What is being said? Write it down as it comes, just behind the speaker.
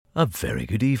A very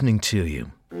good evening to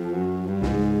you.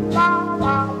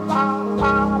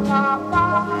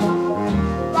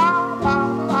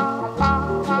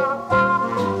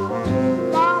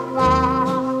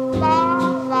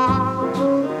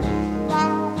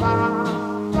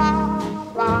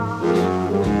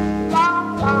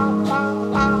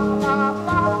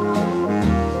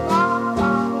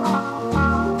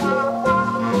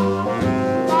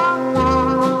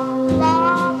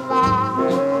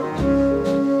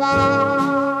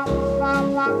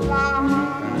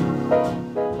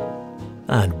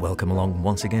 And welcome along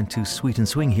once again to Sweet and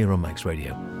Swing here on Max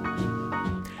Radio.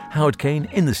 Howard Kane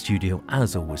in the studio,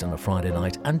 as always, on a Friday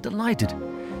night, and delighted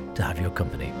to have your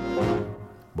company.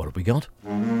 What have we got?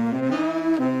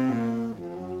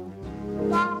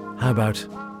 How about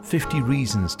 50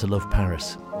 Reasons to Love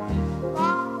Paris?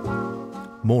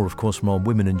 More, of course, from our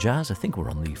Women in Jazz. I think we're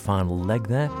on the final leg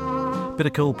there. Bit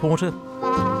of Cole Porter.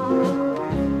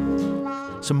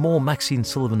 Some more Maxine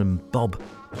Sullivan and Bob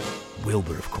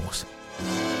Wilbur, of course.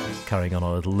 Carrying on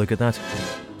a little look at that.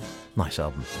 Nice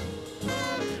album.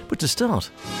 But to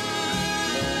start,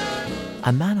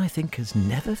 a man I think has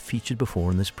never featured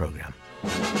before in this programme.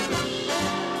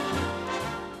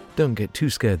 Don't get too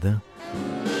scared though.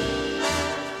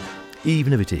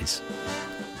 Even if it is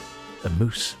a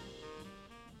moose.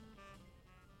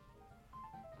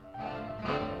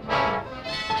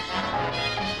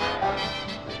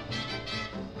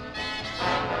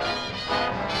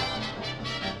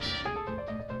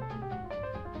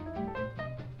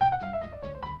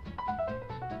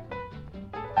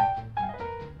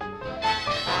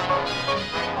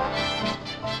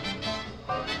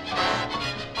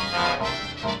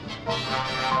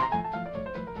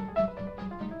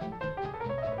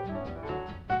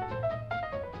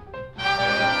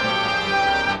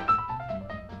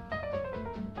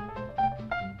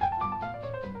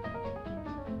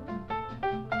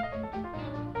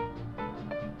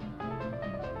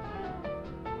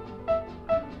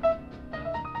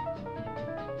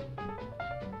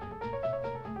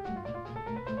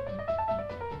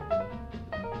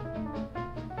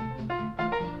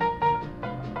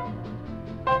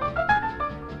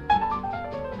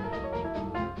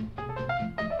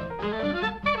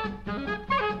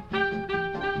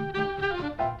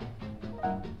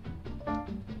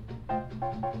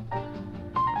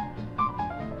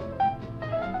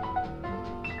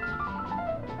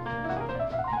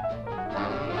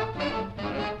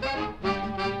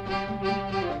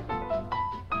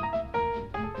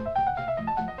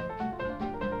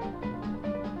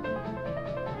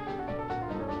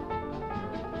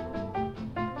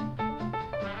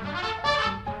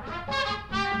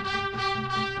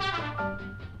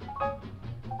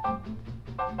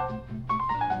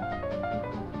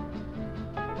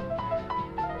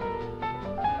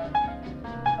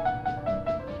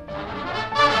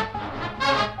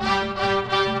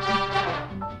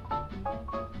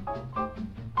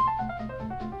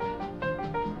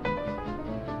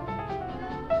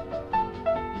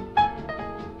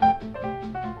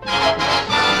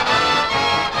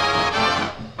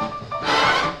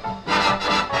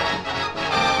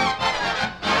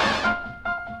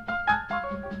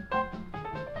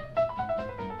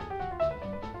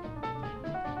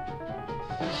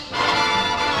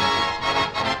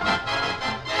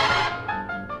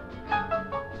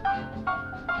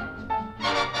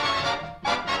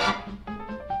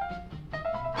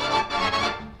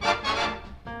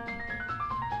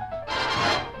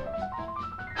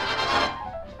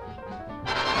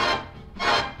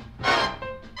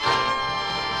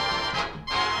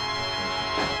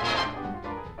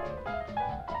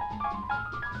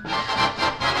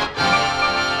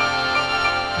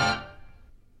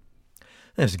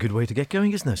 There's a good way to get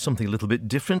going, isn't there? Something a little bit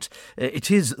different. It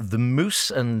is the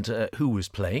Moose, and who was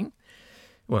playing?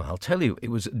 Well, I'll tell you, it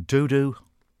was Dodo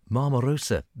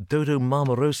Marmarosa. Dodo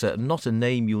Marmarosa, not a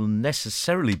name you'll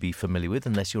necessarily be familiar with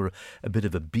unless you're a bit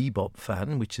of a bebop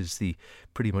fan, which is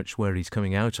pretty much where he's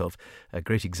coming out of. A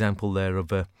great example there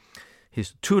of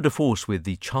his tour de force with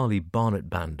the Charlie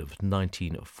Barnett Band of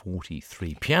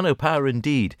 1943. Piano power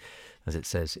indeed, as it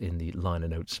says in the liner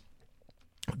notes.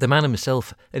 The man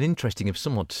himself, an interesting, if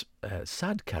somewhat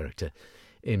sad character.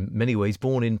 In many ways,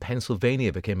 born in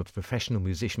Pennsylvania, became a professional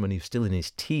musician when he was still in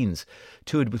his teens.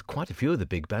 Toured with quite a few of the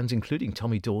big bands, including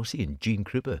Tommy Dorsey and Gene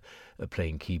Krupa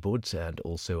playing keyboards, and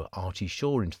also Artie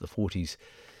Shaw into the 40s.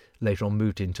 Later on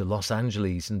moved into Los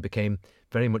Angeles and became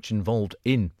very much involved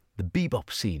in the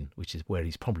bebop scene, which is where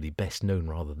he's probably best known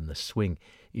rather than the swing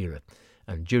era.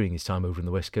 And during his time over in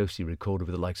the West Coast, he recorded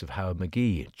with the likes of Howard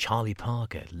McGhee, Charlie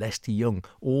Parker, Lester Young,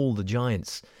 all the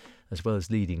giants, as well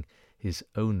as leading his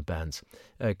own bands.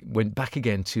 Went back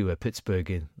again to Pittsburgh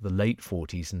in the late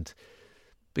 40s and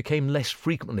became less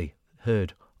frequently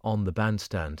heard on the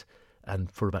bandstand.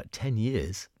 And for about 10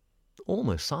 years,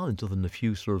 almost silent other than a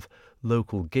few sort of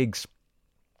local gigs.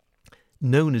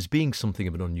 Known as being something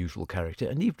of an unusual character.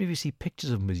 And even if you see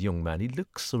pictures of him as a young man, he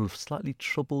looks sort of slightly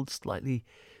troubled, slightly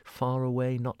far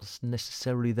away, not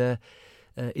necessarily there.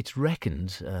 It's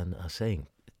reckoned, and I'm saying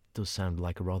it does sound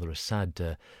like a sad,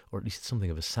 or at least something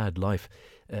of a sad life,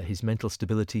 his mental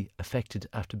stability affected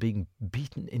after being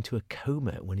beaten into a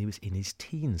coma when he was in his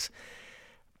teens.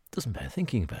 Doesn't bear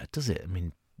thinking about, does it? I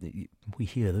mean, we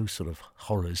hear those sort of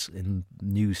horrors in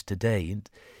news today, and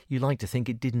you like to think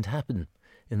it didn't happen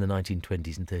in the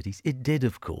 1920s and 30s. It did,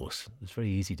 of course. It's very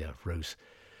easy to have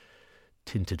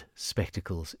rose-tinted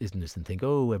spectacles, isn't it, and think,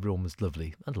 oh, everyone was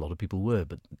lovely. And a lot of people were,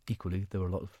 but equally there were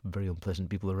a lot of very unpleasant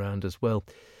people around as well.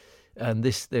 And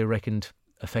this, they reckoned,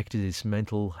 affected his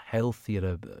mental health. He had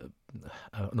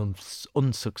an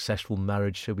unsuccessful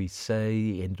marriage, shall we say.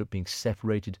 He ended up being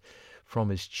separated from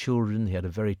his children. He had a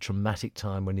very traumatic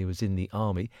time when he was in the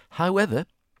army. However,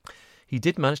 he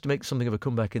did manage to make something of a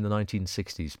comeback in the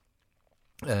 1960s.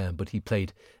 But he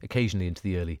played occasionally into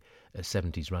the early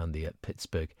 70s around the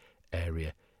Pittsburgh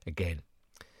area again.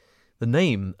 The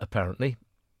name, apparently,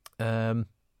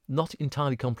 not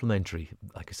entirely complimentary.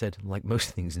 Like I said, like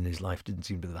most things in his life, didn't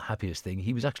seem to be the happiest thing.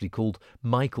 He was actually called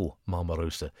Michael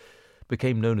Marmarosa.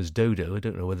 Became known as Dodo. I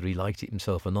don't know whether he liked it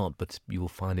himself or not, but you will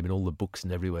find him in all the books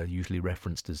and everywhere, usually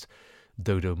referenced as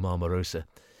Dodo Marmarosa.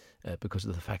 Because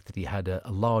of the fact that he had a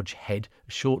large head,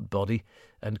 a short body,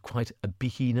 and quite a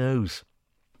beaky nose.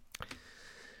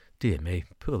 Dear me,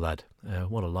 poor lad,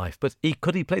 what a life. But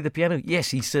could he play the piano?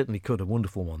 Yes, he certainly could. A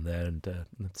wonderful one there, and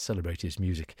let's celebrate his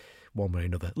music one way or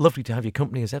another. Lovely to have your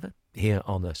company as ever here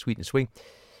on Sweet and Swing.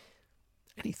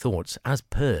 Any thoughts, as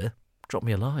per, drop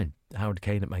me a line,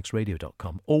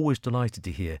 howardkane@maxradio.com. Always delighted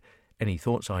to hear any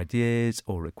thoughts, ideas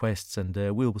or requests, and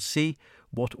we will see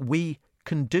what we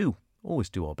can do. Always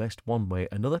do our best one way or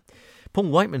another. Paul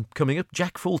Whiteman coming up,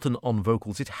 Jack Fulton on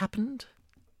vocals. It happened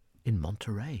in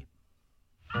Monterey.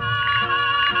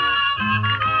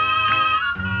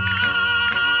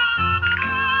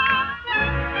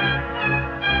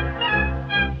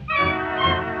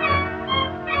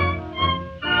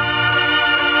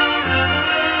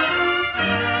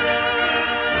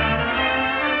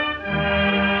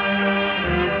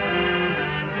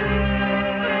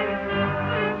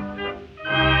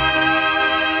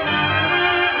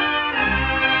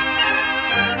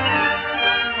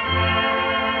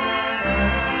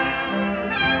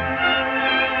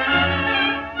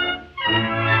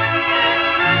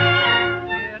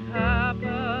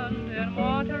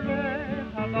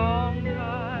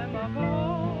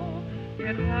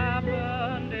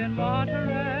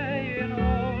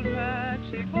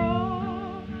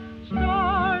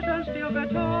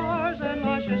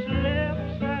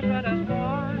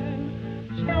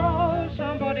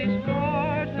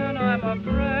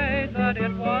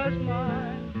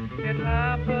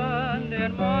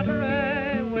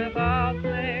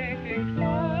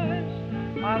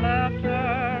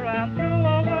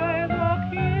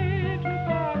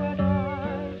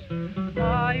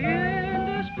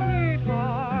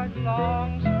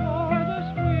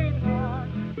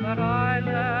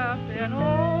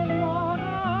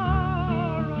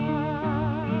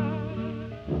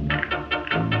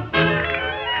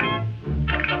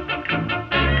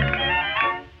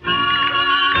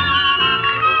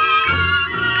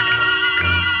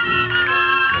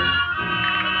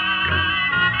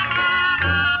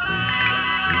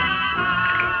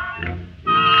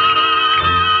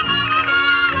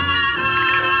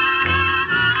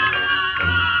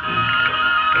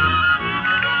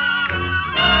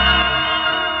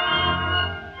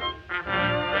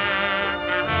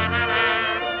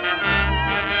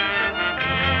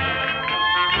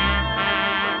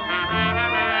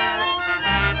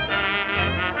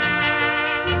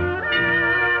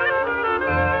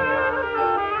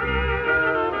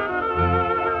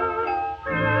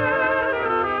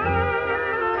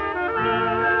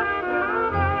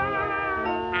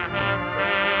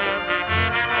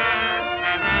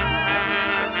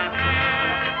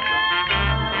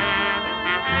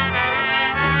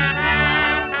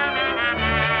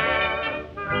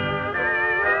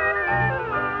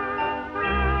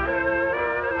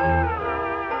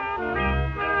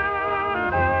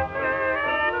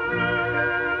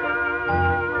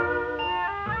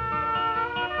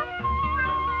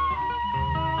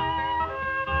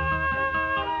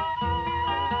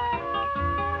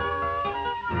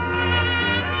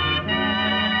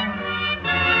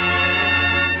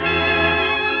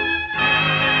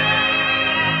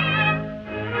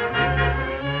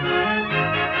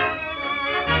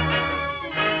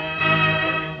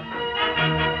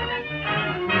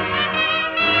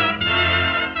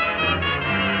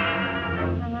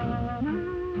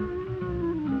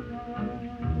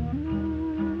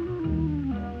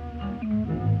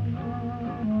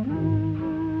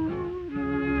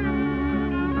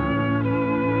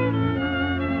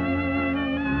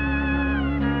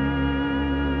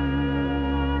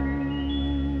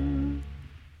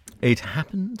 It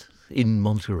happened in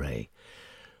Monterey.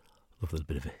 Love a little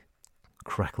bit of a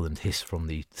crackle and hiss from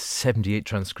the 78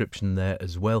 transcription there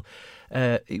as well.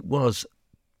 It was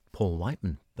Paul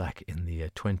Whiteman back in the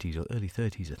 20s or early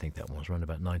 30s, I think that was, around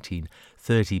about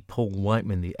 1930. Paul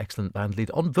Whiteman, the excellent band lead,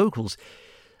 on vocals.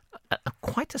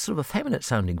 Quite a sort of effeminate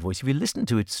sounding voice. If you listen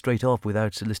to it straight off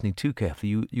without listening too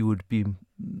carefully, you could be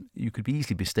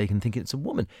easily mistaken thinking it's a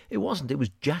woman. It wasn't. It was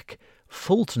Jack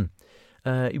Fulton.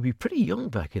 He'd be pretty young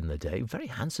back in the day. Very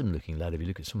handsome looking lad if you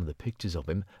look at some of the pictures of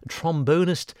him. A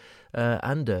trombonist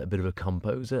and a bit of a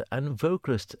composer and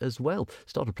vocalist as well.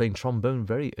 Started playing trombone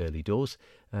very early doors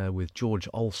with George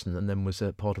Olsen, and then was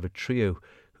part of a trio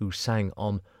who sang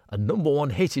on a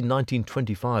 #1 hit in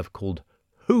 1925 called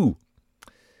Who,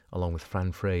 along with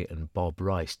Fran Frey and Bob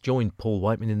Rice. Joined Paul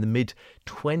Whiteman in the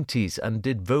mid-20s and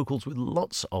did vocals with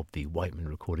lots of the Whiteman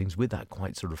recordings with that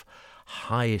quite sort of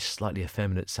highish, slightly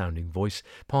effeminate sounding voice.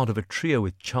 Part of a trio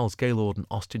with Charles Gaylord and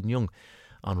Austin Young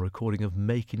on a recording of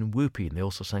Makin' Whoopie, and they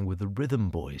also sang with the Rhythm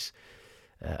Boys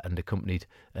and accompanied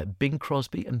Bing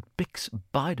Crosby and Bix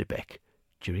Beiderbecke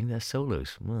during their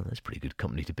solos. Well, that's pretty good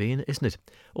company to be in, isn't it?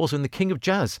 Also in The King of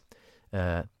Jazz,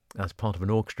 as part of an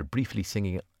orchestra, briefly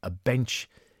singing A Bench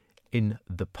in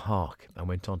the Park, and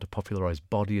went on to popularise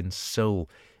Body and Soul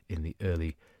in the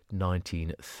early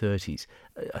 1930s.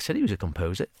 I said he was a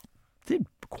composer. Did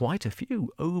quite a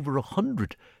few, over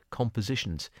 100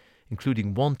 compositions,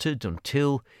 including Wanted,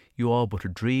 Until, You Are But a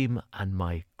Dream, and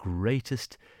My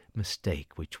Greatest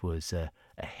Mistake, which was a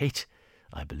hit,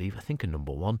 I believe, I think a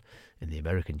 #1 in the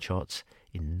American charts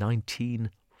in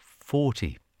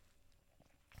 1940.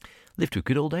 Lived to a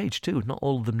good old age too, not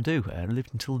all of them do.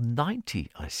 Lived until 90,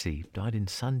 I see. Died in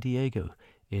San Diego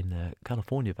in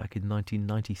California back in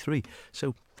 1993.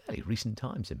 So fairly recent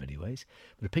times in many ways.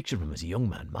 But a picture of him as a young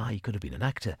man, he could have been an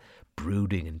actor.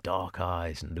 Brooding and dark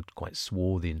eyes and looked quite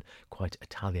swarthy and quite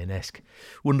Italianesque.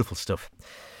 Wonderful stuff.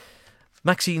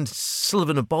 Maxine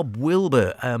Sullivan and Bob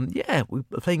Wilbur. We were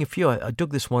playing a few. I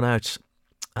dug this one out,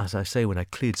 as I say, when I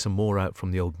cleared some more out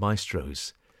from the old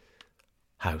maestro's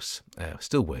house.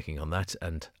 Still working on that,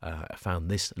 and I found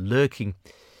this lurking.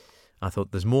 I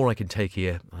thought there's more I can take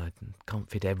here. I can't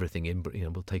fit everything in, but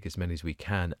we'll take as many as we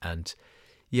can. And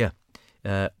we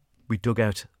dug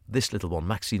out this little one,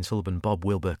 Maxine Sullivan, Bob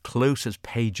Wilbur, Close as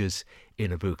Pages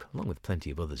in a Book, along with plenty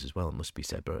of others as well, it must be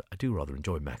said, but I do rather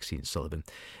enjoy Maxine Sullivan.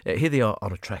 Here they are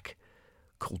on a track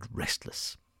called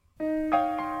Restless.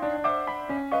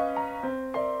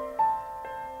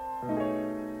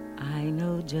 I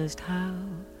know just how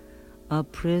a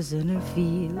prisoner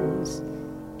feels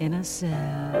in a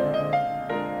cell,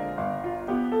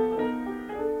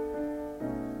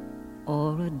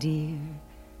 or a deer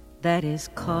that is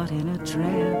caught in a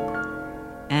trap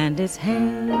and it's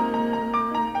hell.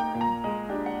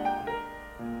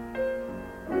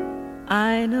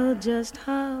 I know just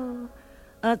how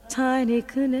a tiny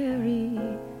canary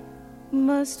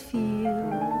must feel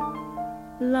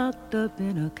locked up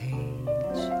in a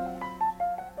cage.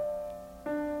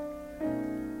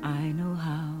 I know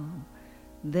how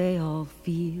they all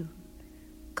feel,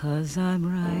 'cause I'm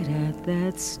right at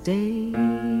that stage.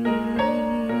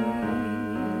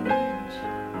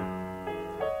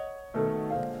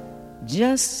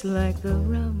 Just like the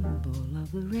rumble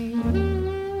of the rain,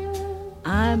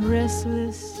 I'm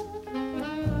restless.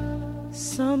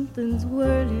 Something's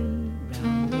whirling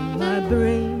round in my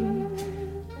brain.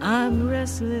 I'm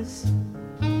restless.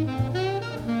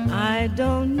 I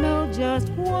don't know just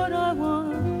what I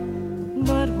want,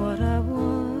 but what I want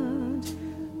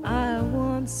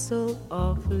so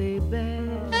awfully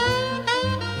bad.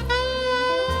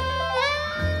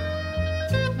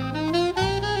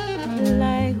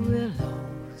 Like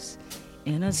willows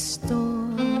in a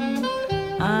storm,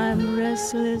 I'm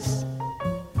restless.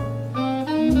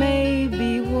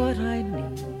 Maybe what I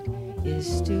need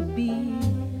is to be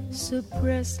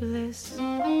suppressless.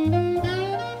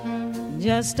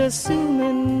 Just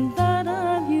assuming that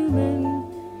I'm human,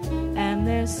 and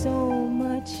there's so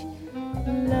much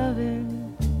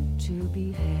loving to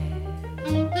be had.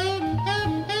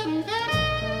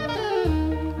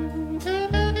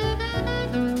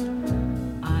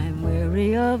 I'm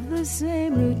weary of the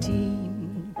same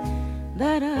routine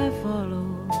that I follow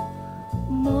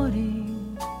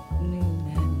morning, noon,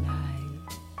 and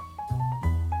night.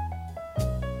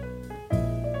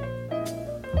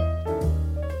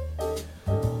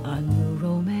 A new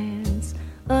romance,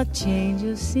 a change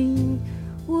of scene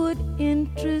would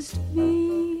interest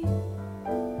me,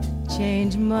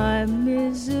 change my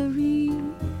misery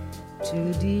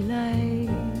to delight.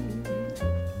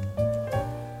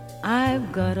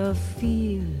 I've got a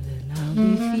feeling I'll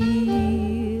be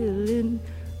feeling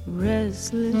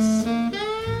restless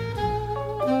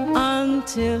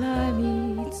until I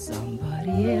meet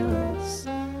somebody else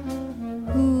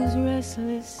who's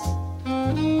restless.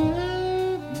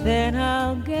 Then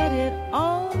I'll get it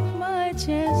off my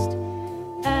chest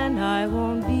and I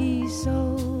won't be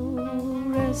so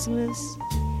restless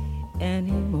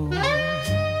anymore.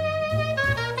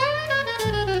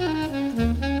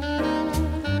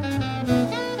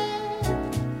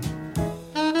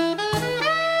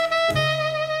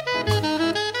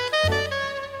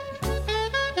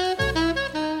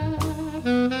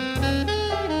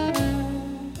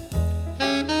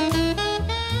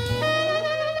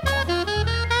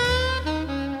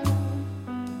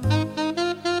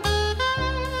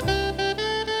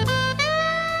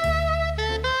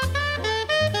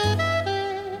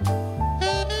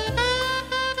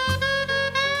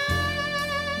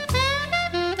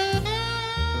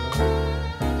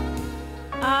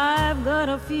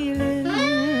 Feeling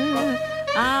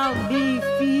I'll be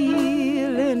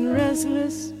feeling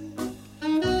restless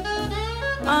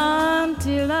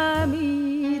until I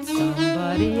meet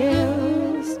somebody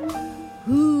else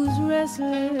who's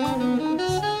restless.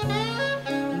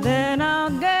 Then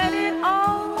I'll get it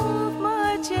off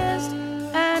my chest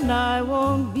and I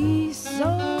won't be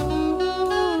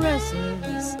so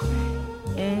restless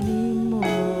anymore.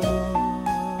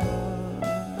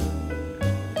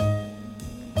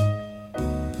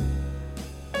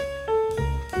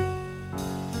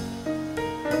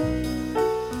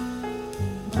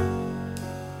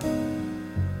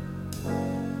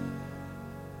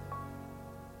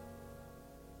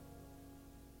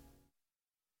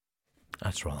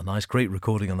 That's rather nice. Great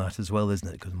recording on that as well, isn't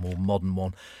it? Because a more modern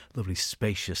one. Lovely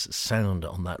spacious sound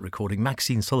on that recording.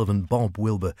 Maxine Sullivan, Bob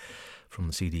Wilbur from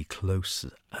the CD Close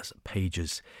as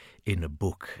Pages in a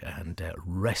Book, and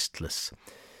Restless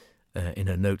in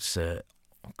her notes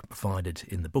provided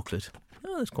in the booklet.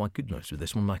 Oh, there's quite good notes with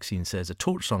this one. Maxine says, a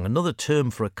torch song, another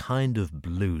term for a kind of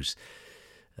blues.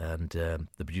 And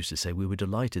the producers say, we were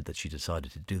delighted that she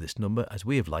decided to do this number, as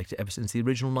we have liked it ever since the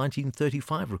original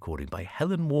 1935 recording by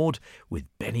Helen Ward with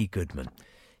Benny Goodman.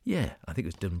 Yeah, I think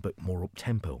it was done a bit more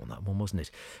up-tempo on that one, wasn't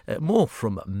it? More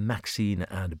from Maxine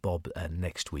and Bob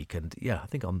next week. And yeah, I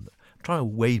think I'm trying to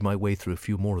wade my way through a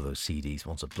few more of those CDs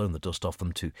once I've blown the dust off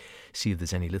them to see if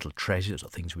there's any little treasures or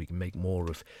things we can make more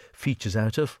of features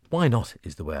out of. Why not,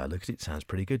 is the way I look at it. Sounds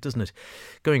pretty good, doesn't it?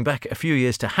 Going back a few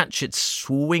years to Hatchet's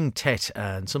Swing Tet,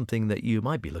 and something that you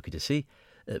might be lucky to see.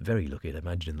 Very lucky, I'd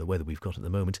imagine, in the weather we've got at the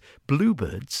moment.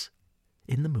 Bluebirds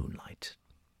in the Moonlight.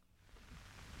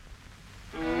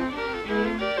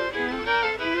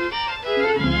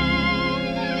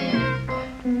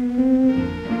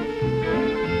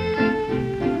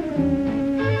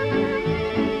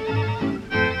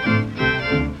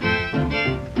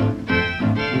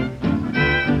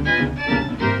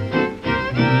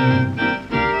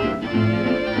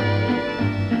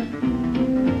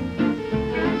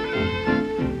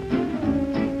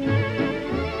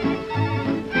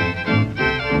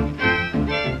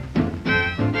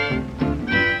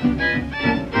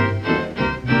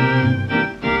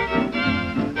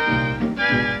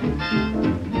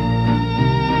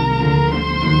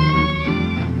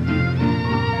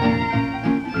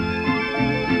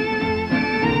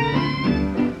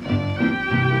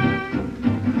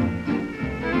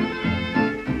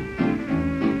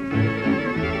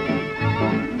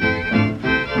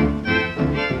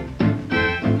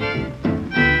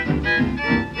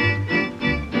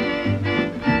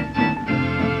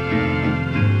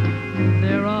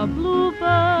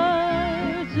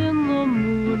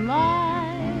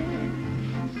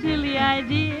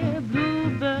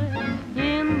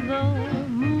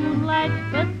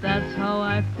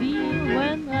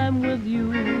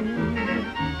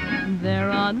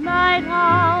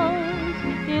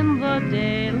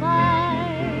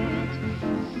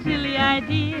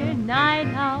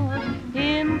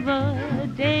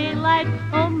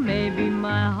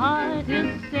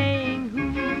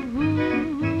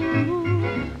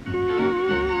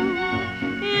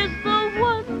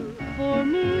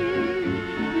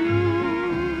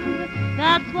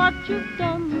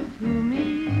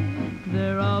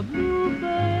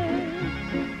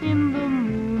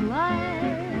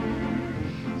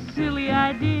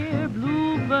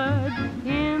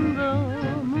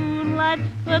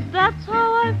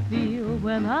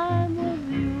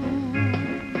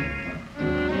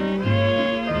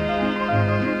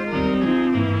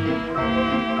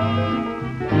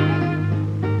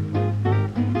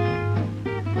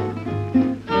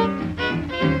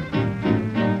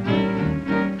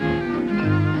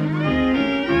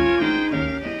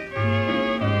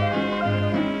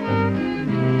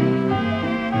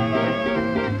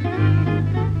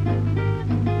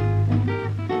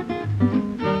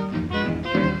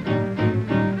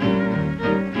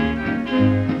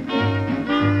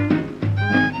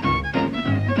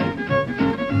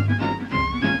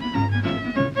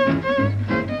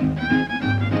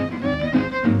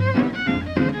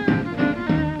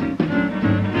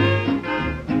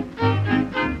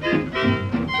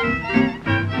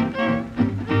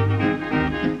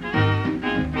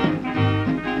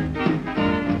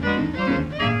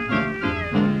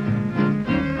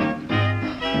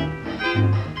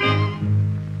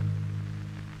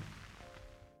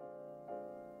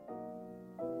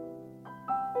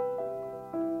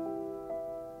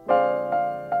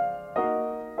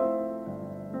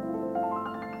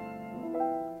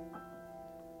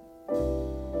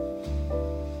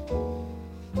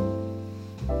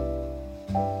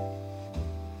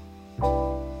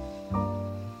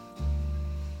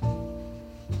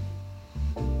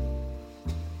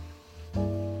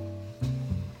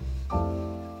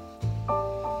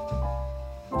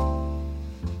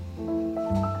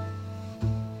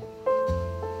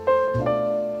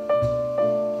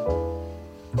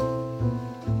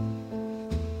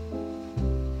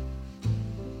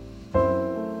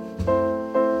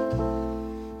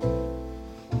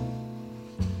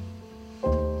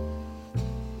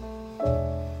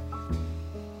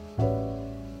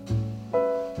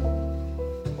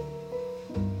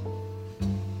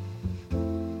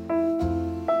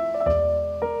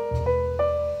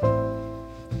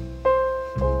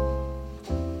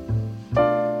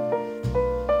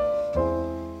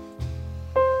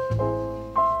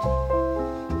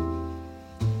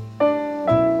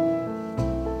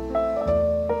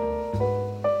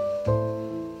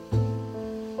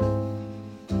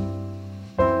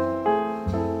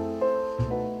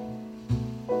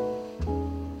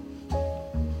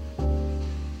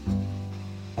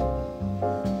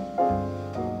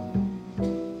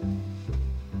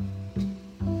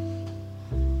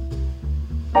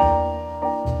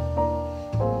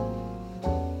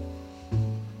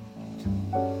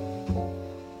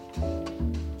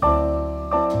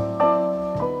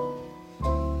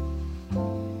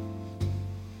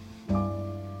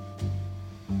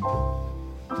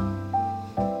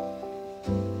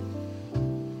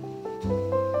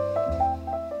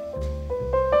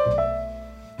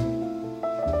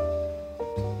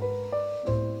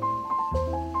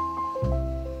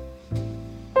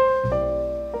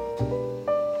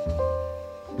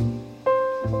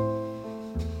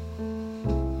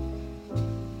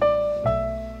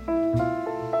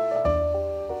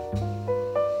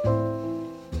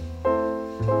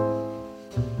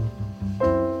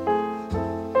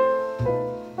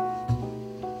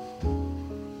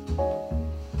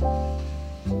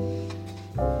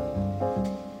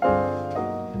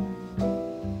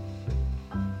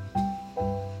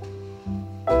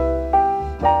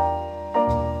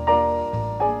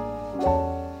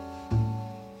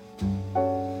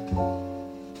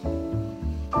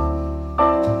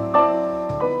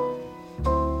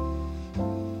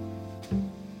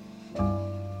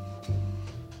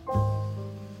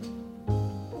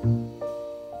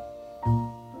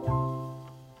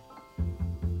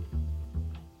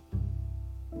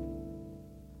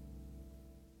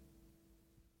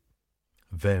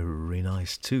 very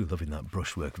nice too. Loving that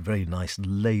brushwork. Very nice,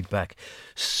 laid back,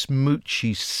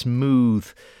 smoochy,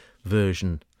 smooth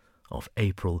version of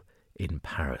April in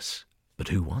Paris. But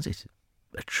who was it?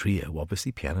 A trio,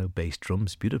 obviously, piano, bass,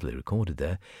 drums, beautifully recorded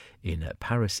there in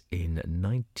Paris in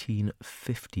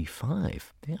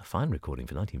 1955. Yeah, fine recording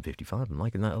for 1955. I'm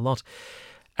liking that a lot.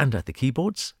 And at the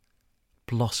keyboards,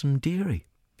 Blossom Dearie.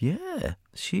 Yeah,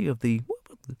 she of the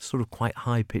sort of quite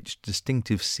high-pitched,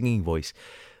 distinctive singing voice.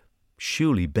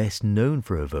 Surely best known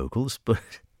for her vocals, but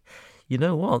you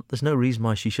know what? There's no reason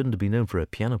why she shouldn't have been known for her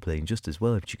piano playing just as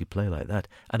well if she could play like that.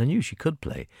 And I knew she could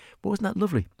play. But wasn't that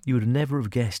lovely? You would never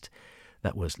have guessed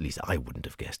that was, at least I wouldn't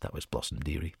have guessed that was Blossom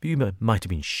Dearie. But you might have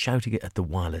been shouting it at the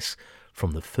wireless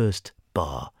from the first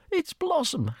bar. It's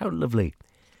Blossom! How lovely!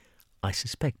 I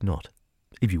suspect not.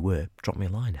 If you were, drop me a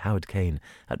line,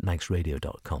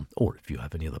 howardkane@maxradio.com. Or if you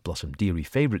have any other Blossom Dearie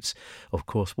favourites, of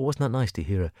course. But wasn't that nice to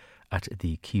hear her at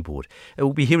the keyboard?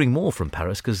 We'll be hearing more from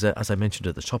Paris because, as I mentioned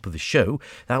at the top of the show,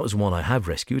 that was one I have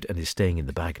rescued and is staying in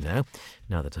the bag now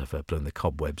that I've blown the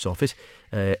cobwebs off it.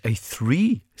 A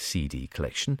 3-CD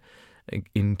collection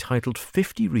entitled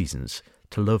 50 Reasons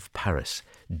to Love Paris.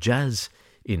 Jazz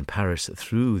in Paris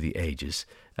through the ages.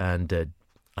 And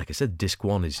like I said, disc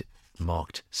 1 is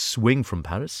marked Swing from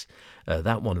Paris.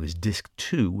 That one was disc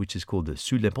 2, which is called the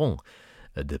Sous les ponts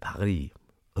de Paris,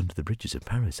 Under the Bridges of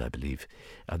Paris, I believe.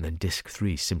 And then disc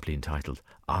 3, simply entitled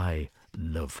I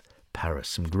Love Paris.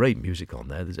 Some great music on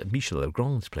there. There's Michel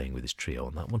Legrand's playing with his trio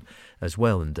on that one as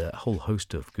well, and a whole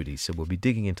host of goodies. So we'll be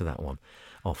digging into that one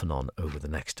off and on over the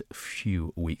next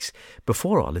few weeks.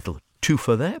 Before our little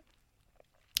twofer there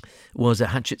was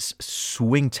Hatchett's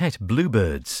Swingtet,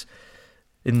 Bluebirds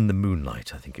in the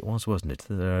Moonlight, I think it was, wasn't it?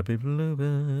 There be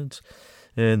bluebirds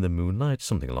in the moonlight,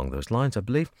 something along those lines, I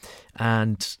believe.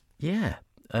 And yeah,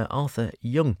 Arthur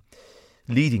Young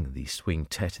leading the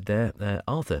Swingtet there.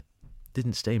 Arthur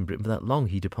didn't stay in Britain for that long.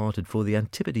 He departed for the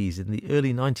Antipodes in the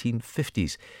early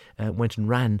 1950s, went and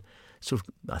ran, sort of,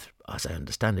 as I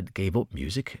understand it, gave up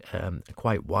music.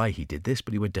 Quite why he did this,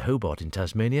 but he went to Hobart in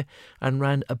Tasmania and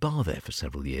ran a bar there for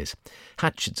several years.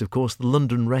 Hatchett's, of course, the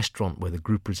London restaurant where the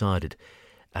group resided.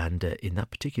 And in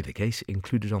that particular case,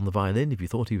 included on the violin, if you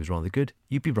thought he was rather good,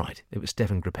 you'd be right. It was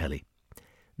Stefan Grappelli.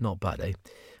 Not bad, eh?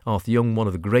 Arthur Young, one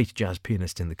of the great jazz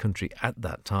pianists in the country at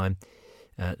that time.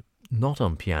 Not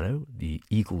on piano, the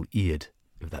eagle-eared,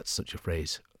 if that's such a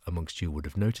phrase amongst you would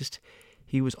have noticed.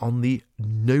 He was on the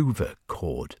Nova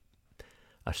chord,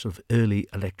 a sort of early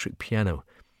electric piano,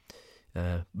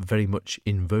 very much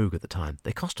in vogue at the time.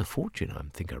 They cost a fortune, I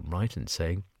think I'm right in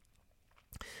saying.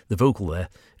 The vocal there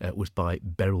was by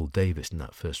Beryl Davis in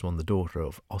that first one, the daughter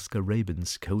of Oscar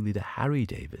Rabin's co-leader Harry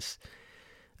Davis.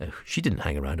 She didn't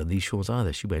hang around on these shores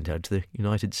either. She went out to the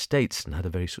United States and had a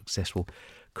very successful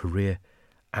career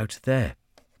out there.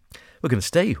 We're going to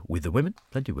stay with the women.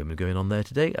 Plenty of women going on there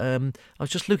today. I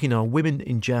was just looking at Women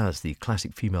in Jazz, the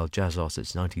classic female jazz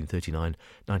artists, 1939,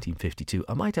 1952.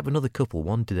 I might have another couple,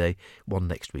 one today, one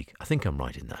next week. I think I'm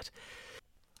right in that.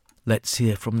 Let's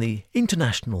hear from the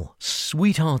international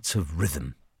Sweethearts of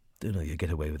Rhythm. Don't know you get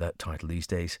away with that title these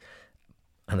days.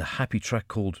 And a happy track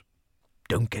called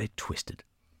Don't Get It Twisted.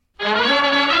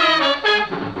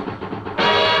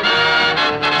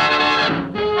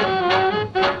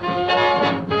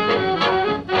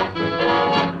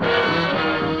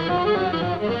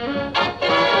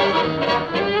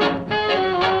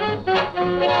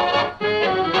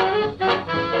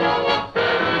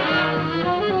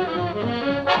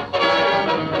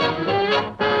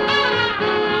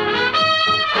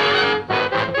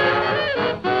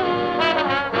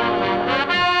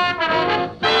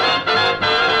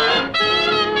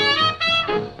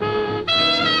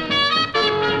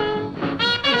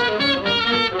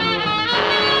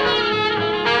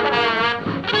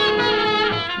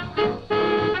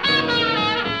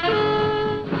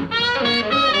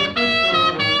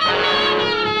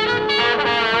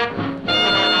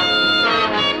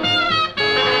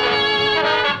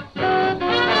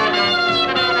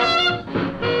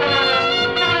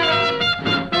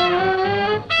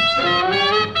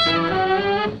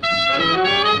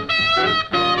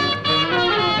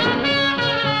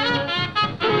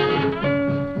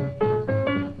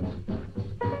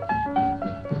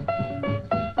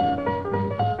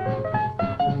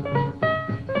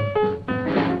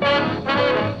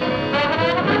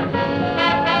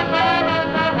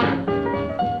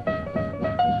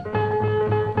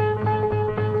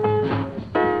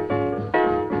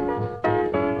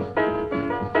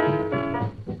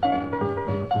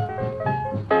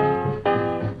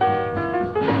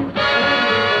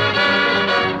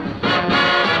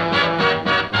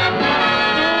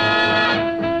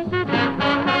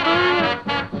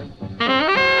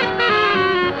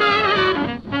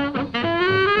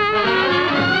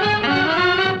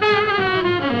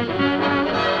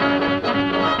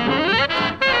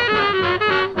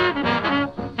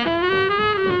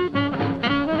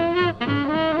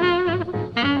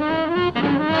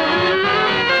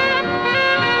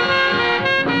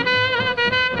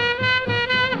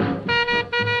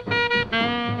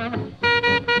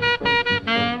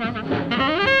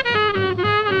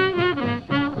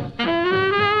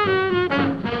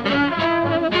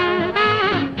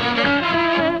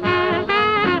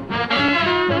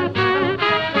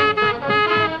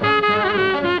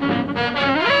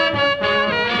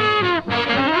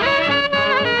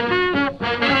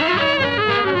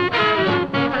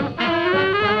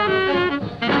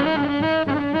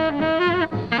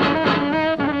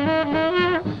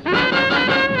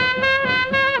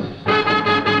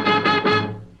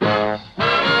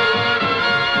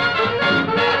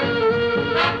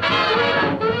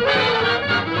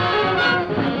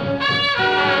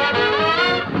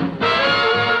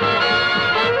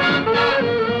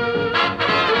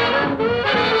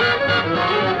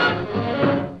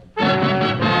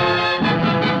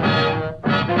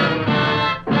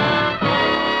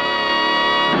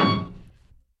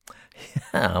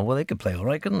 Ah, well, they could play all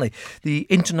right, couldn't they? The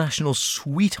International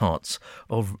Sweethearts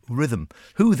of Rhythm.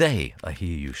 Who they? I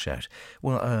hear you shout.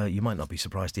 Well, you might not be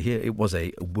surprised to hear it was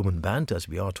a woman band, as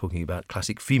we are talking about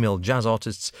classic female jazz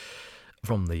artists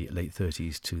from the late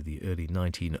 30s to the early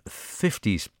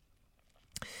 1950s.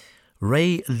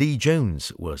 Ray Lee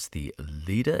Jones was the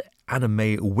leader. Anna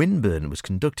Mae Winburn was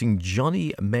conducting.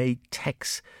 Johnny May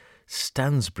Tex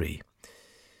Stansbury.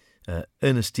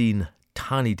 Ernestine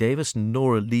Tiny Davis,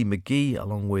 Nora Lee McGee,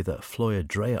 along with Floya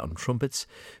Dreyer on trumpets.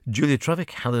 Julia Travick,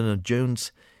 Helena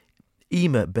Jones,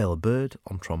 Ema Bell Bird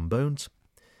on trombones.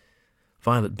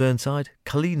 Violet Burnside,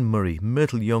 Colleen Murray,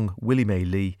 Myrtle Young, Willie Mae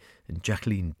Lee, and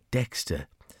Jacqueline Dexter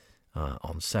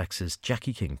on saxes.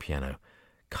 Jackie King piano.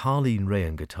 Carleen Ray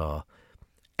on guitar.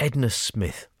 Edna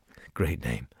Smith, great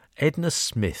name, Edna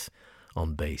Smith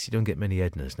on bass. You don't get many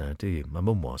Ednas now, do you? My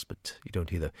mum was, but you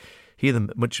don't hear them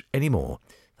much anymore.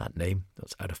 That name,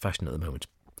 that's out of fashion at the moment.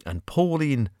 And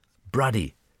Pauline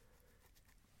Brady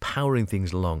powering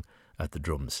things along at the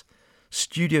drums.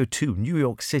 Studio 2, New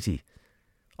York City,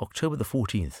 October the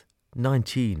 14th,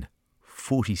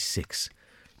 1946.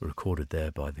 Recorded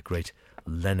there by the great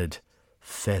Leonard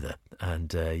Feather.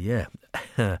 And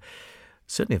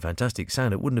certainly a fantastic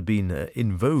sound. It wouldn't have been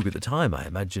in vogue at the time, I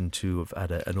imagine, to have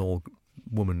had an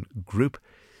all-woman group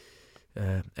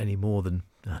any more than,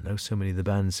 I don't know, so many of the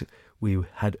bands we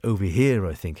had over here,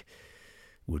 I think,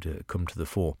 would come to the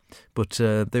fore. But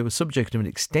they were subject to an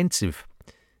extensive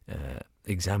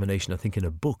examination, I think, in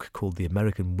a book called The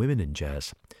American Women in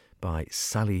Jazz by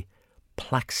Sally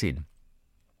Plaxin.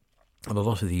 And a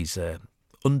lot of these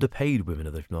underpaid women,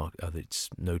 as it's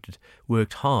noted,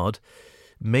 worked hard,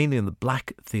 mainly on the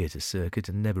black theatre circuit,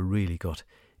 and never really got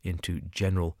into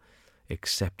general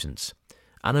acceptance.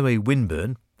 Anna Mae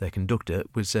Winburn, their conductor,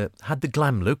 was had the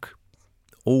glam look,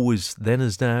 always then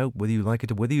as now, whether you like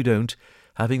it or whether you don't.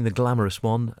 Having the glamorous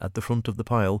one at the front of the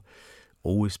pile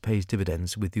always pays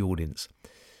dividends with the audience.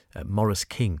 Morris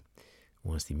King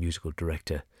was the musical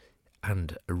director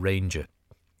and arranger.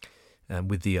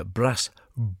 With the brass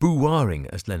bouwaring,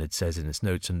 as Leonard says in his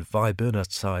notes, and Vi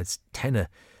Bernardside's tenor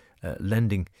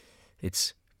lending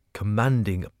its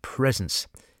commanding presence,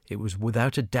 it was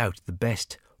without a doubt the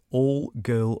best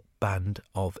all-girl band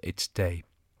of its day.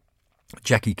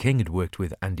 Jackie King had worked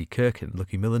with Andy Kirk and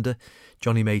Lucky Millinder.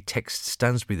 Johnny May Tex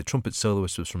Stansbury, the trumpet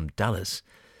soloist, was from Dallas,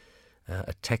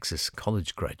 a Texas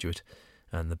college graduate,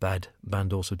 and the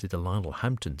band also did a Lionel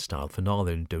Hampton-style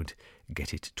finale, and don't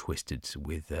get it twisted,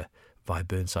 with Vi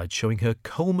Burnside showing her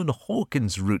Coleman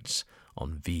Hawkins roots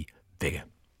on V Vigor.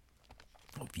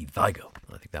 Or V Vigo,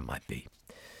 I think that might be.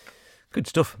 Good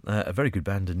stuff. A very good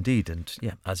band indeed. And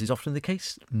yeah, as is often the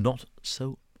case, not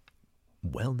so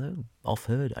well known, off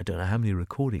heard. I don't know how many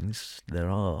recordings there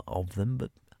are of them,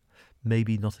 but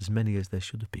maybe not as many as there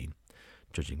should have been,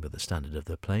 judging by the standard of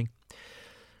their playing.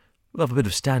 We'll have a bit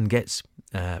of Stan Getz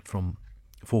from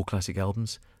 4 classic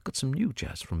albums. Got some new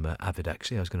jazz from Avid,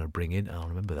 actually. I was going to bring in, I'll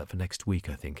remember that for next week,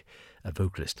 I think, a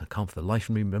vocalist. I can't for the life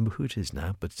of me remember who it is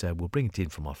now, but we'll bring it in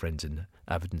from our friends in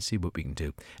Avid and see what we can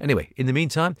do. Anyway, in the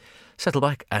meantime, settle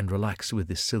back and relax with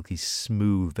this silky,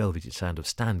 smooth, velvety sound of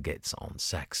Stan Getz on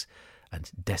sax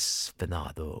and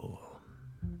Desfenado.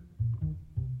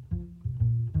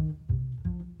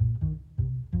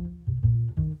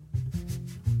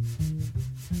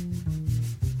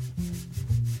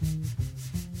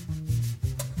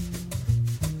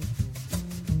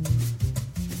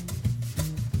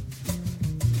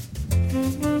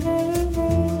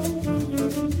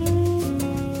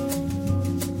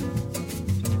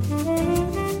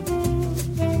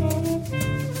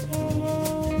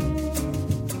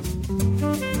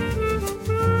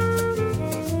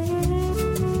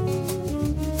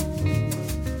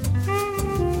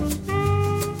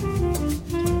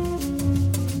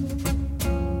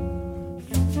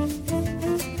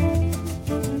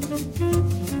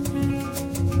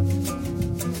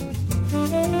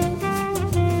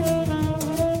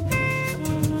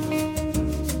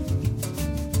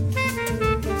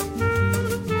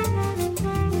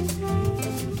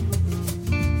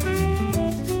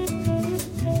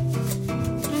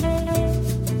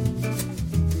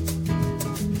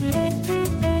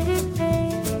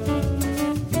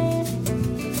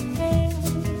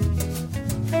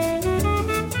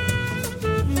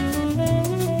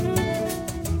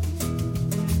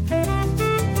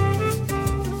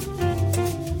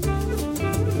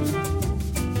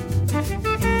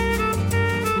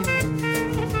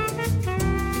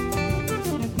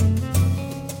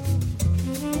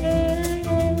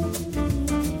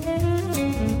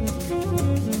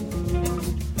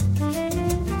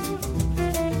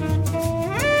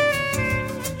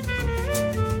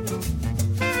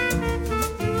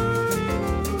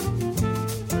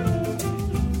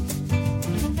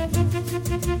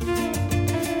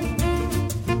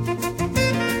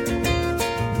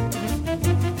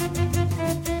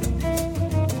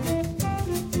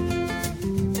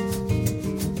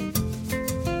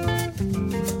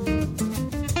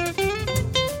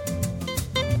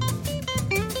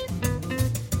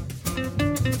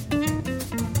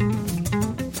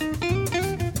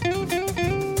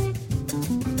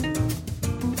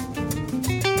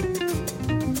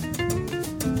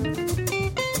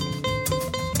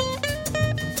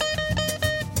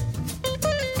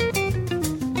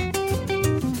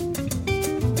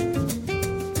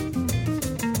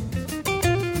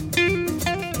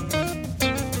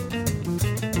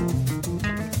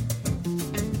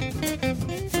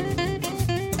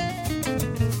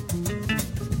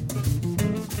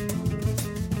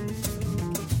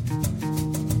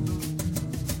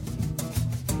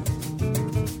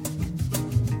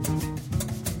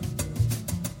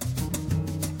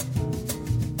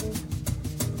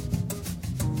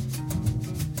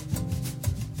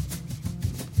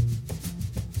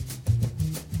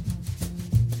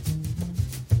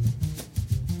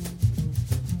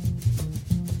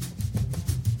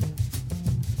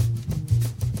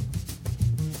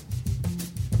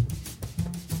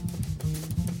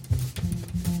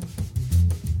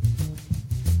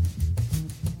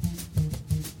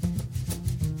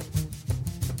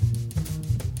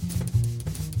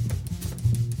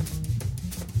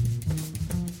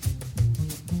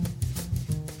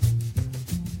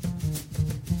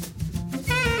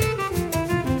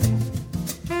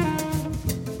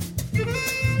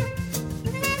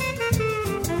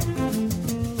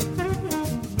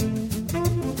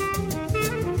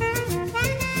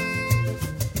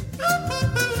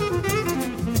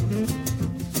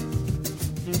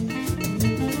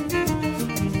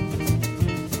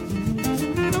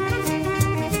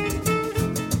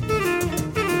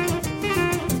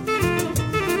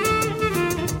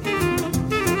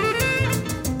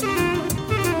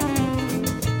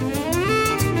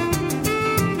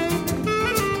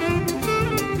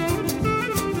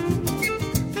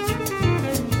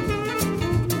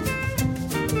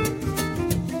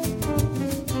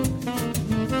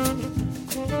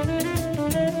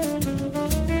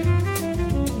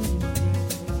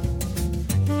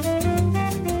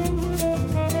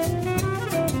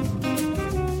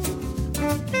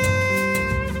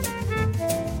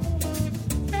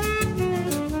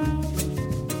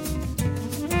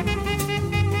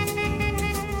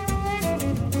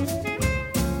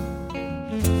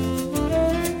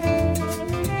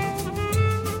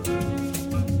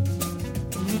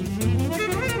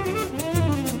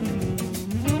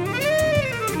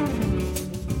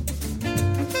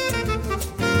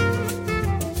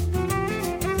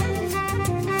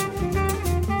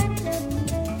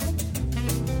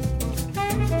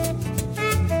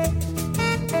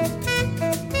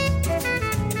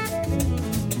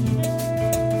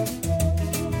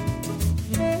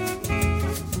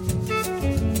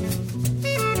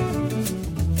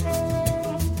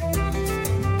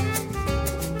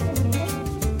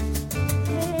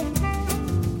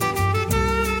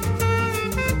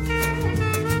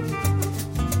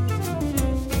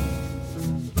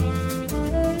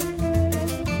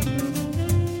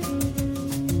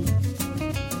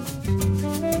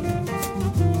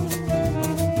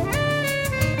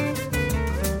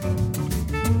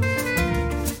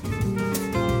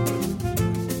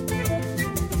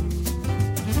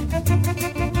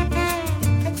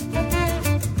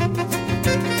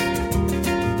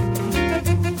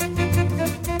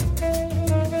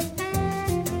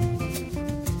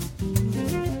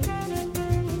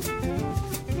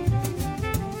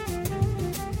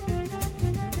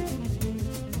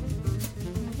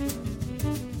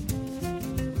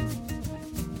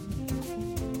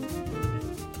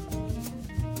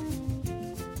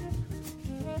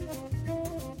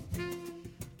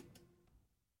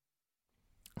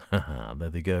 There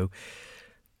they go.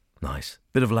 Nice.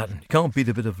 Bit of Latin. You can't beat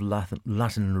a bit of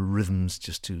Latin rhythms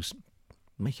just to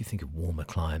make you think of warmer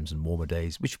climes and warmer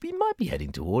days, which we might be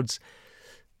heading towards.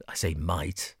 I say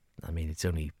might. I mean, it's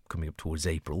only coming up towards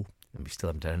April, and we still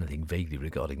haven't done anything vaguely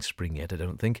regarding spring yet, I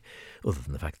don't think, other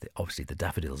than the fact that obviously the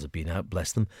daffodils have been out,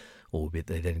 bless them, albeit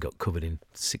they then got covered in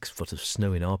 6 foot of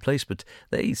snow in our place, but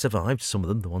they survived, some of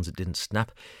them, the ones that didn't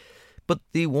snap. But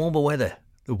the warmer weather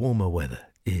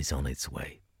is on its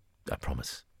way, I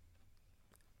promise.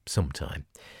 Sometime.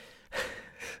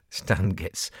 Stan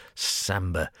gets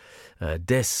Samba.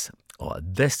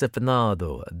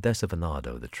 Destefanado,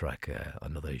 the track,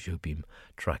 another Jobim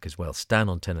track as well. Stan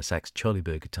on tenor sax, Charlie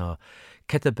Bird guitar,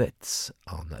 Keta Betts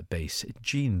on bass,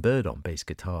 Gene Bird on bass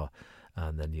guitar,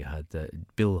 and then you had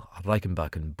Bill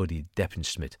Reichenbach and Buddy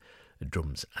Deppenschmidt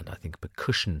drums, and I think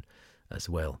percussion as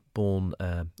well. Born,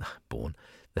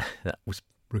 that was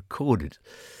recorded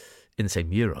in the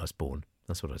same year I was born.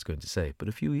 That's what I was going to say, but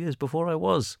a few years before I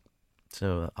was.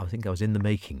 So I think I was in the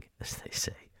making, as they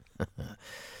say.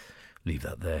 Leave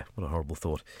that there. What a horrible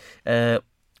thought.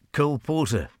 Cole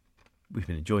Porter. We've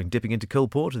been enjoying dipping into Cole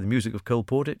Porter, the music of Cole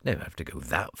Porter. Never have to go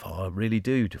that far, really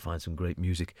do, to find some great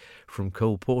music from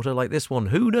Cole Porter like this one.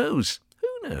 Who knows?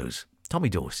 Who knows? Tommy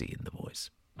Dorsey and the boys.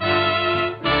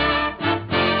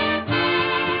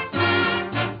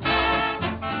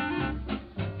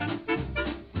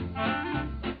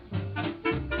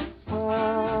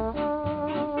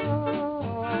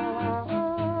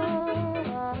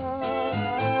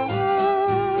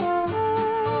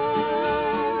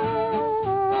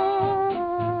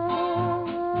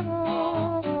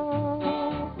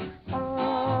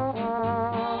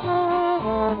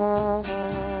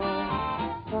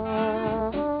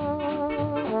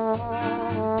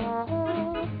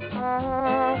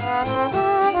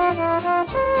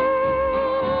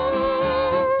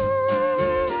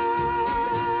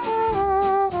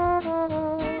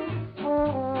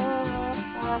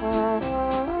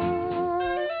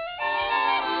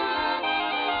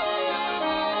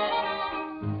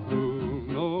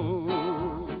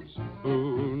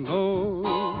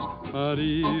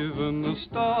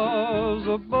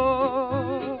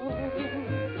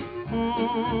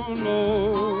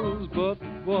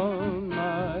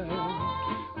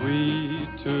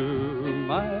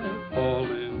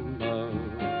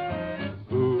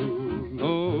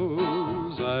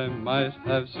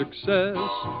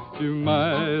 You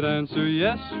might answer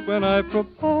yes when I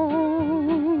propose.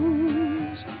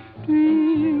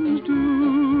 Dreams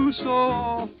do so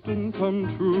often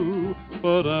come true,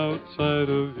 but outside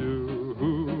of you,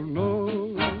 who knows?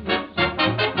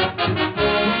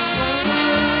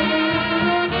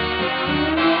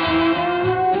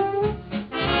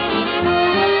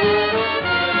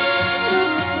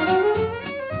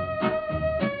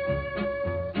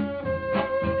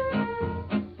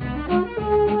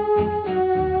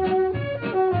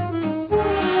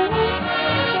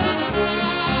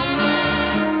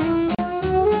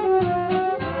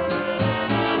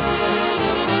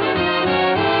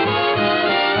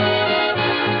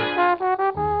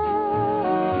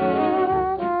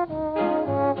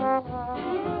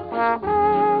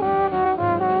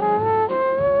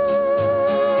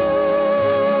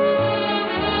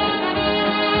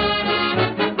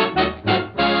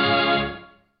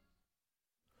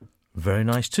 Very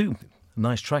nice too.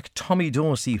 Nice track. Tommy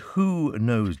Dorsey, Who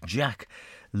Knows? Jack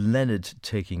Leonard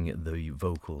taking the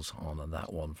vocals on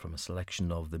that one from a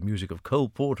selection of the music of Cole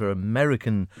Porter,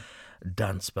 American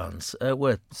dance bands.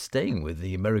 We're staying with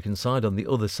the American side on the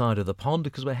other side of the pond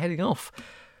because we're heading off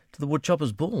to the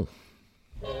Woodchoppers Ball.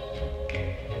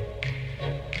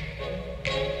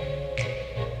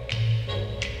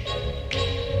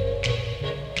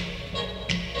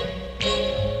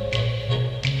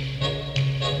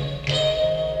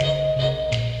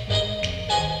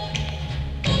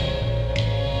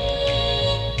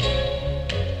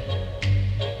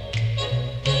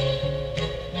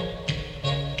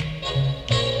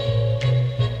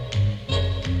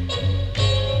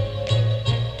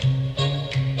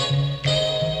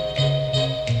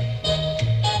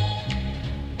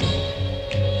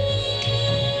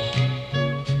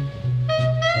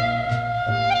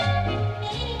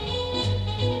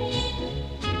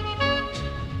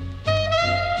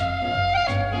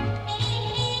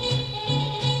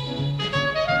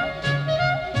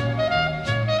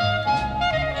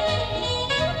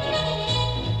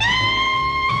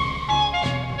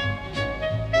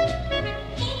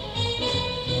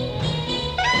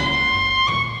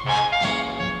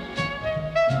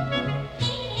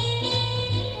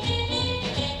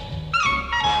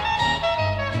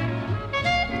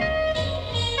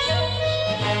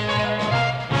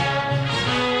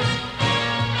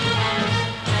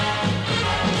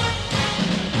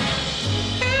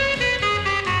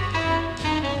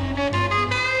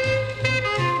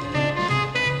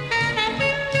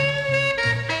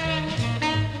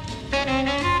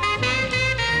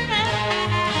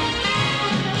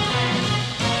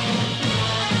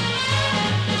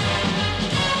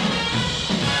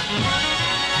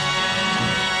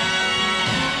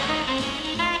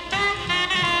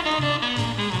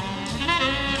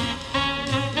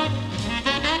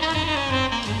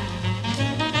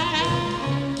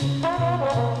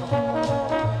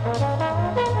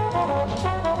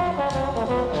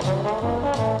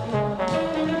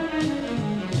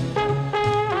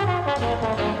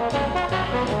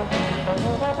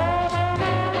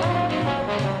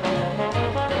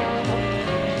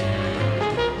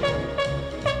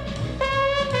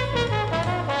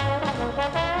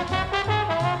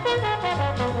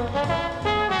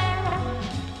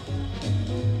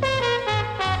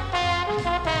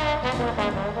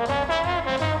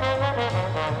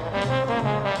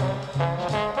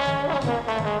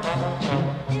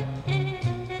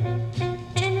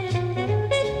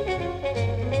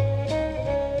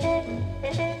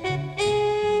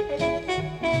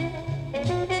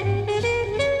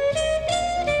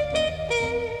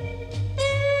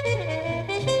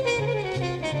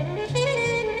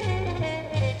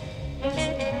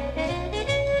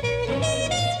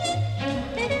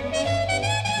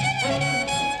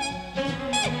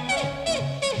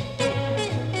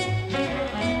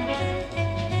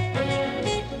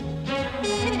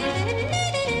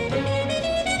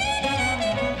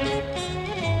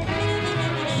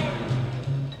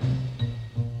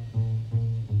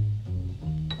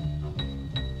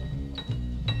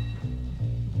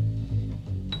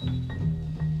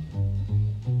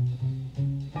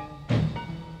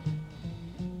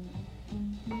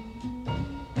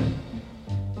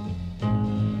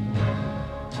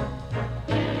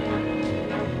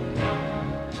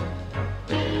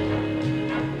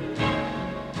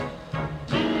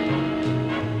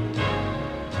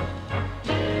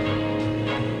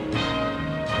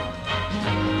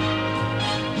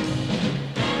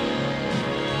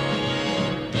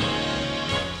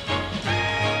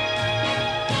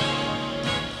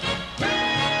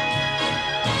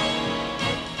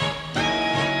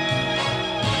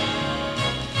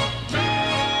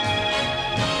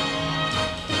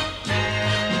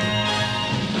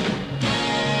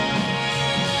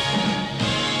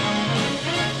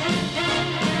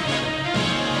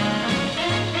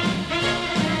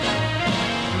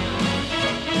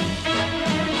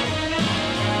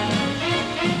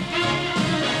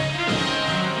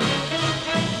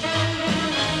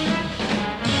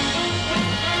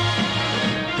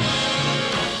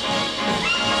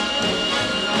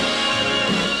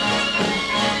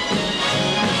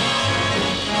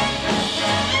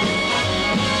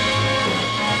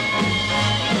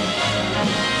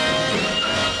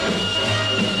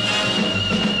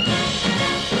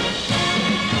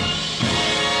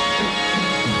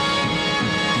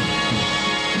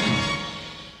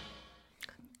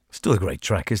 Still a great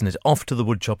track, isn't it? Off to the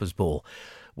Woodchoppers Ball.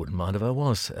 Wouldn't mind if I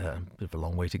was. A bit of a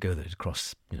long way to go there to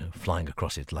cross, flying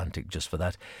across the Atlantic just for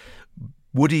that.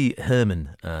 Woody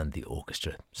Herman and the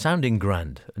orchestra. Sounding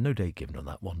grand. No date given on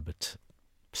that one, but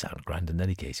sound grand in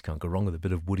any case. Can't go wrong with a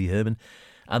bit of Woody Herman.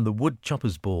 And the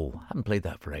Woodchoppers Ball. Haven't played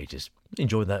that for ages.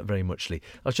 Enjoyed that very muchly.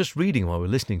 I was just reading while we were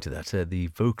listening to that, the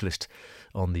vocalist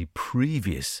on the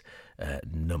previous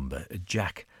number,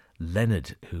 Jack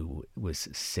Leonard, who was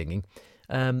singing.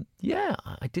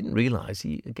 I didn't realise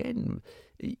he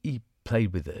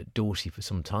played with Dorsey for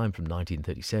some time from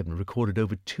 1937, recorded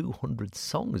over 200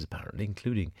 songs apparently,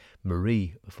 including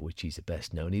Marie, for which he's the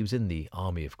best known. He was in the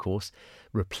army, of course,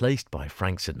 replaced by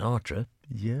Frank Sinatra.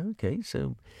 Yeah, okay,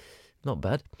 so not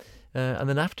bad. And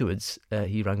then afterwards,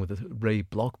 he rang with the Ray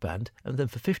Bloch Band, and then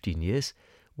for 15 years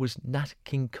was Nat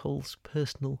King Cole's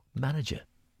personal manager.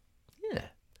 Yeah,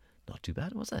 not too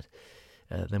bad, was that?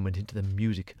 Then went into the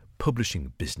music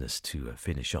publishing business to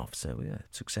finish off. So, yeah,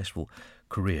 successful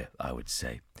career, I would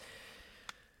say.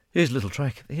 Here's a little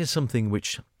track. Here's something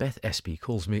which Beth Espy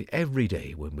calls me every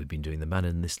day when we've been doing the Man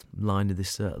in this line of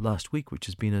this last week, which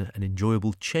has been an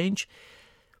enjoyable change.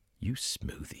 You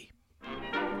smoothie.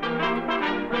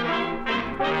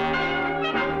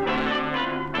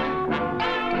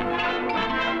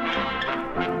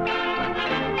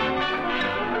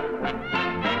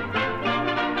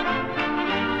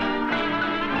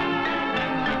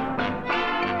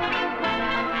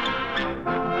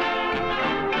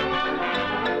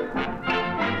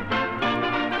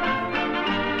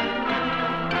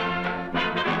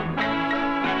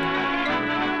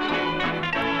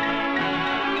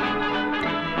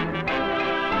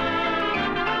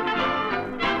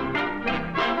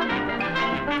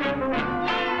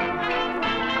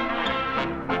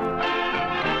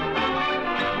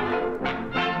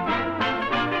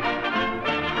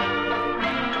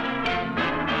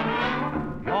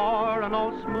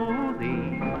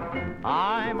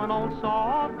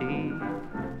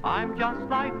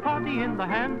 In the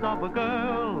hands of a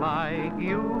girl like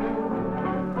you.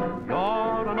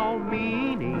 You're an old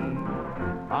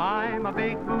meanie, I'm a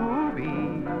big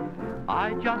booby.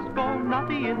 I just go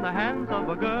nutty in the hands of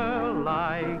a girl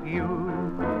like you.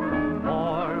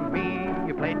 For me,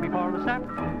 you played me for a sap.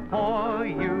 For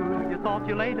you thought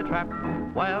you laid a trap.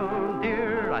 Well,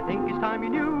 dear, I think it's time you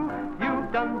knew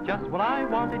you've done just what I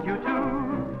wanted you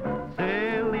to.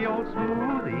 Silly old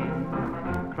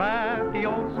smoothie, crafty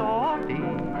old softy,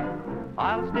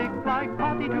 I'll stick like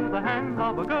putty to the hand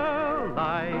of a girl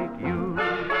like you.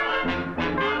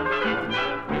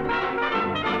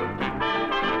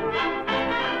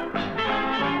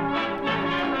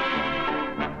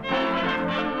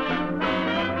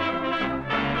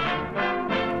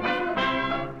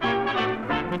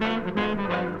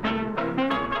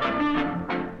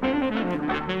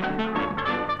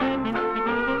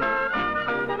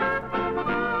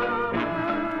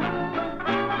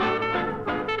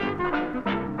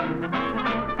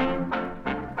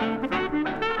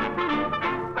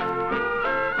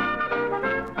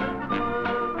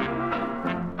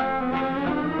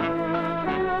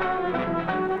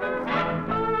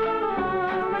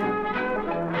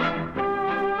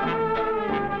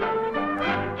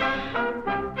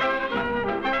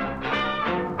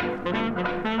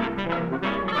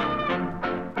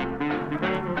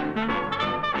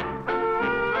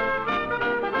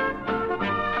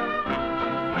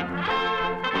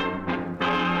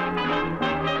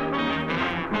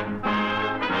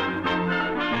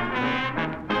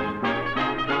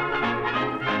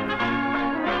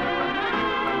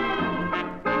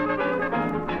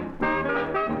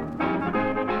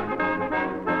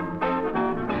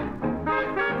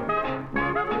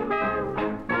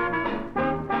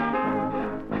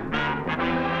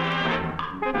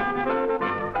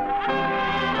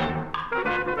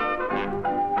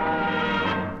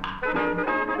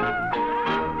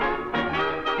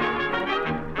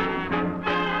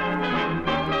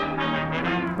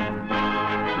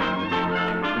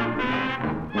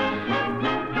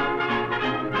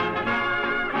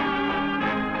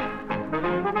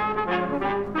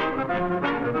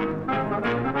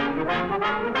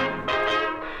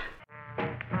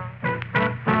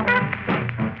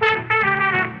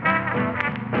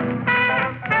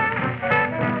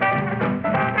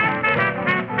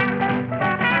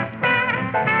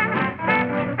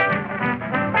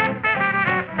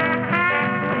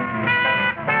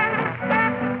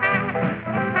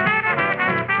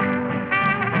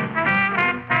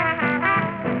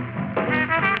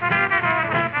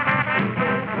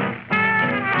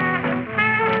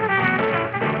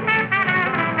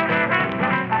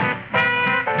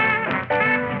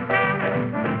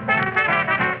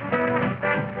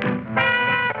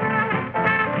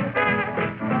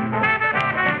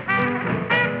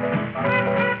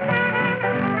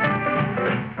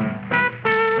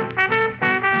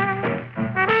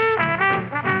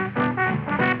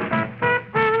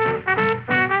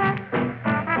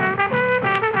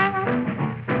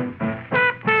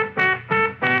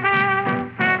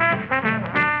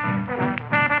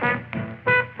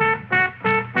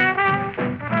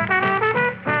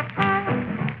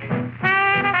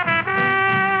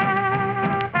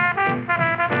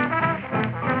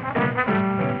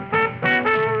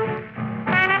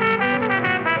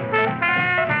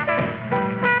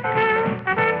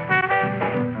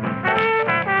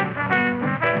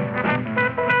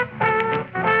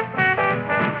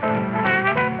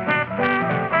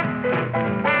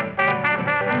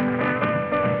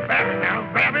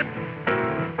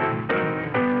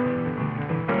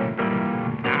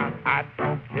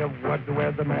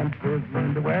 weatherman says,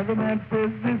 when the weatherman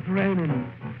says it's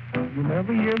raining, you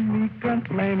never hear me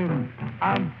complaining.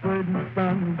 I'm certain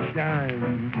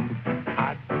sunshine.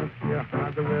 I don't care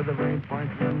how the weather vane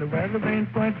points. When the weather vane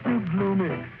points to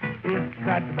gloomy, it's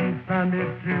got to be sunny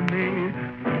to me.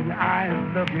 When your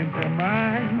eyes look into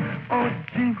mine, oh,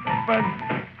 jeepers,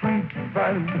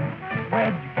 creepers,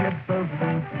 where'd you get those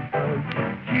creepers?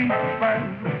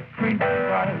 Jeepers,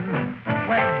 creepers,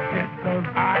 where'd you get those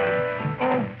eyes?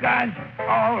 Oh, gosh,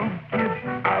 all get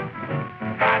up.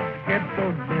 Got to get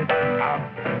those lips up.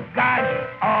 Gosh,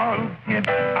 all get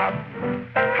up.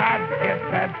 Had to get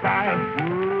that time.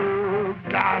 Oh,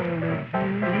 golly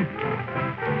gee.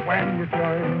 When you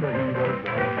join the heat of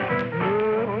the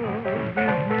love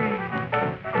is me.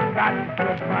 Got to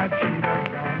put my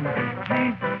cheetahs on.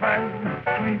 Creepers,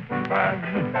 creepers,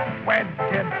 where'd you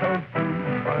get those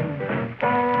creepers? Oh,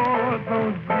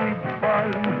 those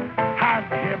creepers, how'd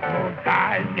you get those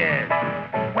eyes, yes?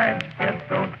 Where'd you get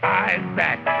those eyes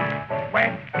back?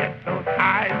 Where'd you get those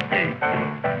eyes,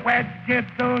 back? Where'd you get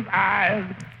those eyes?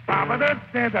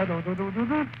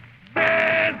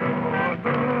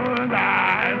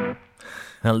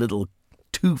 A little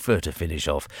twofer to finish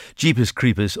off. Jeepers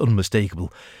Creepers,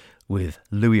 unmistakable, with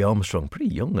Louis Armstrong.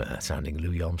 Pretty young sounding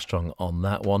Louis Armstrong on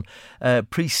that one.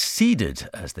 Preceded,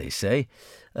 as they say,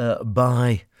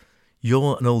 by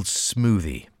You're an Old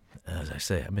Smoothie. As I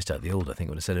say, I missed out the old, I think,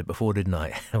 when I said it before, didn't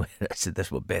I?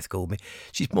 That's what Beth called me.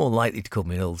 She's more likely to call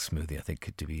me an old smoothie, I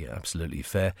think, to be absolutely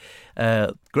fair.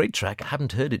 Great track. I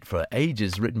haven't heard it for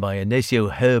ages. Written by Inesio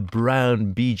Herb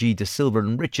Brown, B.G. De Silva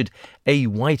and Richard A.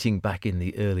 Whiting back in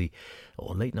the early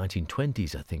or late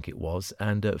 1920s, I think it was.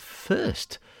 And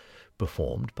first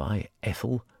performed by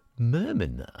Ethel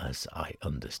Merman, as I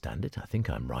understand it. I think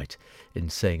I'm right in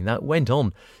saying that. Went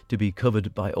on to be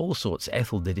covered by all sorts.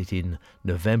 Ethel did it in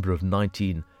November of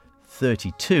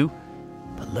 1932,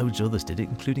 but loads of others did it,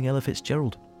 including Ella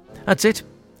Fitzgerald. That's it.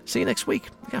 See you next week.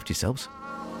 Look after yourselves.